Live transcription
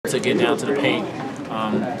to get down to the paint.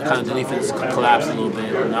 Kind of the defense collapsed a little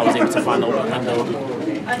bit, and I was able to find an open window.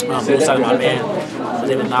 Both sides of my man was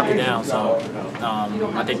able to knock it down. So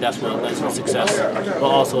I think that's what led to the success. But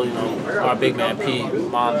also, you know, our big man Pete,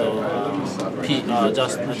 Mondo,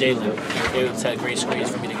 Justin, Jalen, they set great screens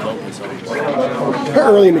for me to get open. So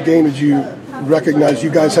how early in the game did you recognize you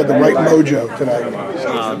guys had the right mojo tonight?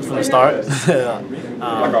 From the start.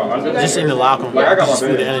 Just in the locker room, just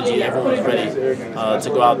feel the energy. Everyone was ready to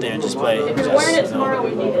go out there and just play. Just, you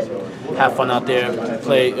know, have fun out there,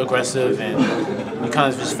 play aggressive, and we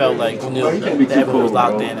kind of just felt like we knew that everyone was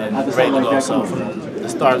locked in and ready to go. So from the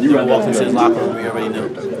start, we walked into the locker room, we already knew.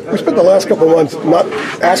 We spent the last couple of months not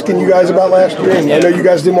asking you guys about last year, and I know you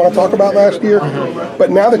guys didn't want to talk about last year, but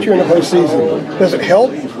now that you're in the postseason, does it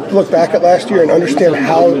help to look back at last year and understand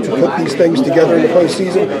how to put these things together in the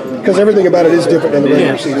postseason? Because everything about it is different than the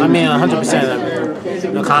regular season. I mean,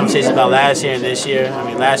 100%. The conversation about last year and this year. I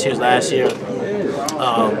mean, last year's last year. But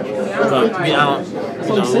I don't, you know,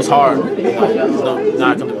 it was hard.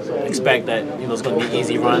 Not going to expect that, you know, it's going to be an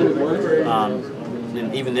easy run.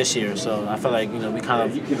 And even this year, so I feel like, you know, we kind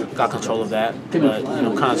of got control of that, but, you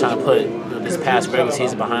know, kind of trying to put, you know, this past regular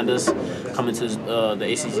season behind us, coming to the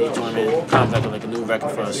ACCT tournament, kind of like a new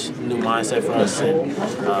record for us, new mindset for us, and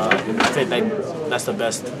I think that's the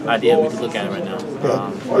best idea we could look at it right now.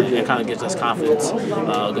 And it kind of gives us confidence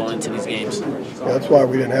going into these games. Yeah, that's why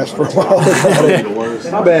we didn't ask for a while.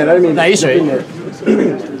 My bad, I didn't mean. Nah, you straight.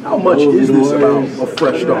 How much is this about a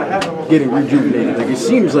fresh start, getting rejuvenated? Like, it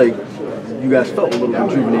seems like you guys felt a little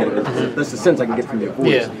rejuvenated. That's the sense I can get from your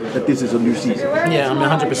voice, that this is a new season. Yeah, I mean,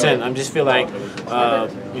 100%. I just feel like,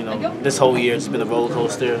 you know, this whole year it's been a roller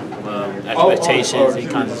coaster, expectations, and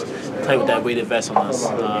kind of just play with that weighted vest on us.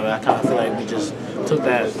 I kind of feel like we just took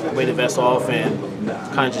that weighted vest off and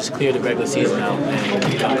kind of just cleared the regular season out.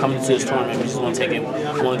 And, you know, coming into this tournament, we just want to take it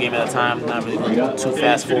one game at a time, not really going too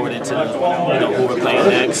fast forward into, you know, who we're playing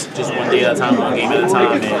next. Just one day at a time, one game at a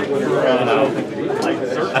time. And, you know,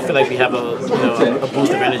 I feel like we have a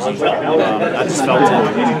boost of energy. I just felt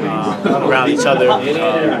it around each other.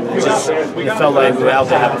 It felt like we were out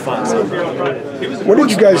there having fun. So. What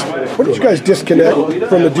did you guys disconnect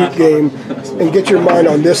from the Duke game and get your mind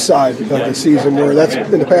on this side of the season, where that's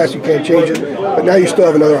in the past you can't change it, but now you still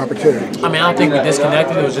have another opportunity? I mean, I don't think we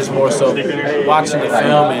disconnected. It was just more so watching the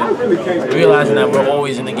film and realizing that we're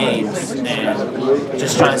always in the games and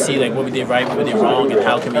just trying to see like what we did right, what we did wrong, and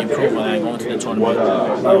how can we improve on that going to the tournament.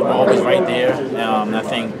 We're always right there. I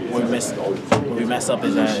think where we mess up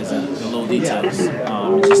is the little details.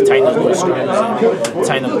 Just tighten those little screws and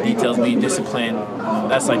tighten up the details, being disciplined.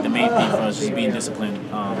 That's like the main thing for us, just being disciplined.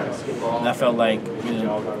 And I felt like, you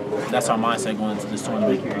know, that's our mindset going into this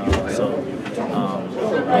tournament.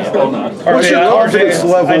 What's your confidence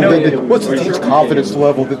level? What's the team's confidence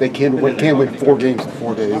level that they can win 4 games in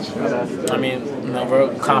 4 days? I mean, you know,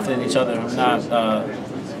 we're confident in each other. We're not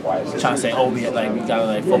trying to say, oh, we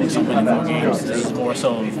gotta focus on winning 4 games. It's more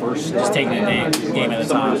so just taking it game at a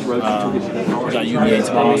time. We got UVA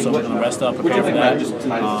tomorrow, so we're gonna rest up, prepare for that,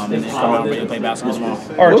 and then come out ready to play basketball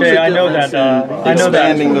tomorrow. RJ, I know that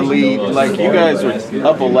expanding the lead. Like, you guys were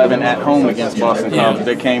up 11 at home against Boston College.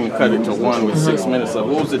 They came and cut it to 1 with 6 minutes left.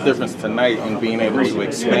 What was the difference tonight in being able to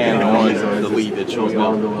expand on the lead that you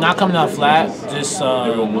built? Not coming out flat, just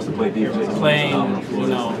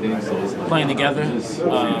playing together.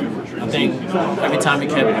 I think every time we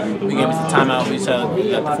gave us the timeout, we said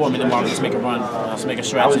at the 4-minute mark, let's make a run, let's make a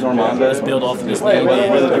stretch, and let's build off of this lead.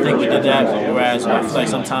 And I think we did that, whereas I feel like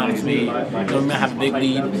sometimes we might have a big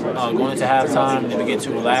lead going into halftime, and then we get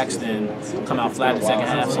too relaxed and come out flat in the second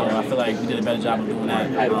half. So I feel like we did a better job of doing that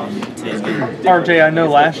in today's game. RJ, I know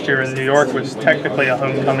last year in New York was technically a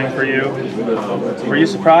homecoming for you. Were you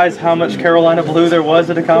surprised how much Carolina blue there was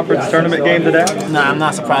at a conference tournament game today? No, I'm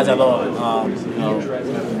not surprised at all.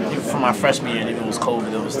 From my freshman year, even it was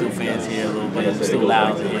COVID, there was still fans here a little bit. It was still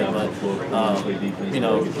loud here, but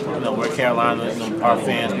we're Carolina. Our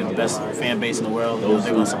fans, we're the best fan base in the world.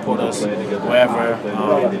 They're going to support us wherever,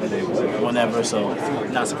 whenever. So,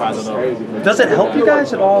 not surprised at all. Does it help you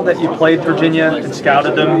guys at all that you played Virginia and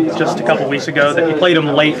scouted them just a couple weeks ago? That you played them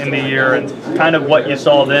late in the year, and kind of what you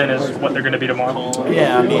saw then is what they're going to be tomorrow?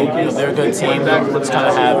 Yeah, I mean, they're a good team. We're just kind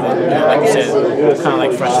of have, like you said, kind of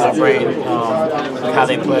like fresh in our brain, how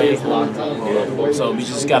they play. So we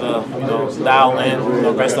just gotta, dial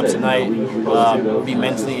in, rest up tonight, be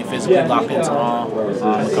mentally and physically locked in tomorrow,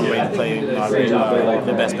 and come ready to play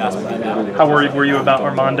the best basketball game. How worried were you about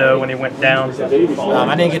Armando when he went down?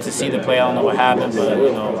 I didn't get to see the play. I don't know what happened,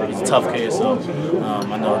 but he's a tough kid, so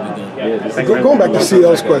I know it'll be good. Going back to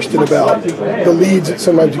CL's question about the leads that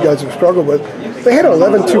sometimes you guys have struggled with, they had an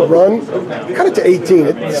 11-2 run, cut it to 18.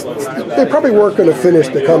 They probably weren't going to finish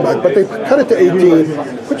the comeback, but they cut it to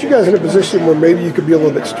 18, put you guys in a position where maybe you could be a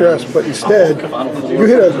little bit stressed, but instead, you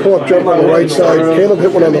hit a pull-up jumper on the right side, Caleb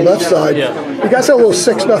hit one on the left side. You guys had a little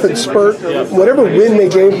 6-0 spurt. Whatever win they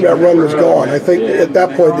gained from that run was gone. I think at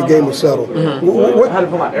that point the game was settled.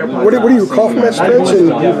 What do you recall from that stretch?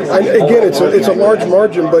 And again, it's a large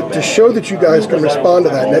margin, but to show that you guys can respond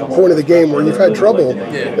to that, and that point of the game where you've had trouble,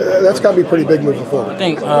 that's got to be pretty big moving forward. I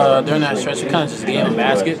think during that stretch, we kind of just gave them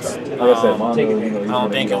baskets. I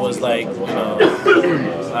don't think it was like,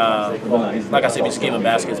 like I said, we just gave them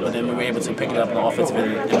baskets, but then we were able to pick it up on the offensive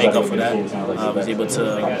end and make up for that. Was able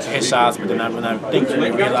to hit shots, but then when I think we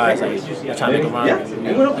realized like we're trying to make a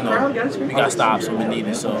run, we got stops when we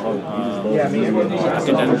needed. So I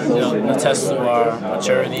think that attests to our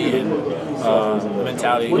maturity and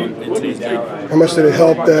mentality in today's game. How much did it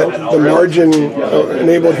help that the margin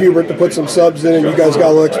enabled Hubert to put some subs in, and you guys got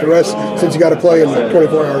a little extra rest since you got to play in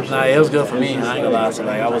 24 hours? Nah, it was good for me. I ain't gonna lie. So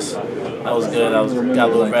like I was good. Got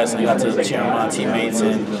a little rest and got to cheer on my teammates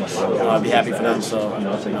and be happy for them. So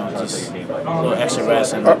just a little extra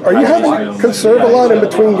rest. And are you having to conserve a lot in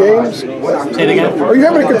between games? Say it again. Are you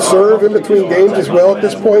having to conserve in between games as well at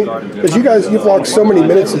this point? Because you've logged so many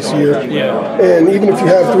minutes this year. And even if you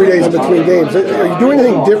have 3 days in between games, are you doing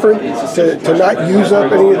anything different to not use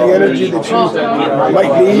up any of the energy that you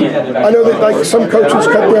might need? I know that like some coaches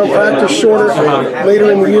cut down practice shorter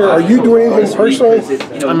later in the year. Are you doing anything personally?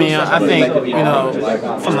 I mean, I think,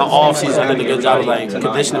 from the off season, I did a good job of like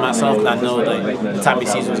conditioning myself because I know like the type of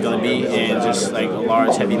season is going to be and just like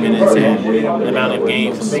large, heavy minutes and the amount of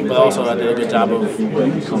games. But also, I did a good job of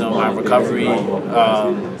my recovery,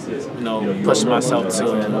 pushing myself to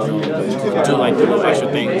do like the little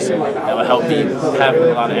extra things that will help me have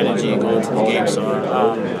a lot of energy going into the game. So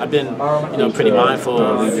I've been pretty mindful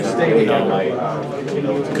of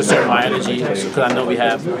conserving my energy because I know we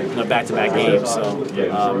have back-to-back games. So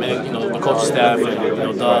and the coaching staff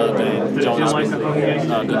and Doug and Jonas been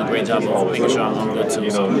doing a great job of making sure I'm good too.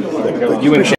 So.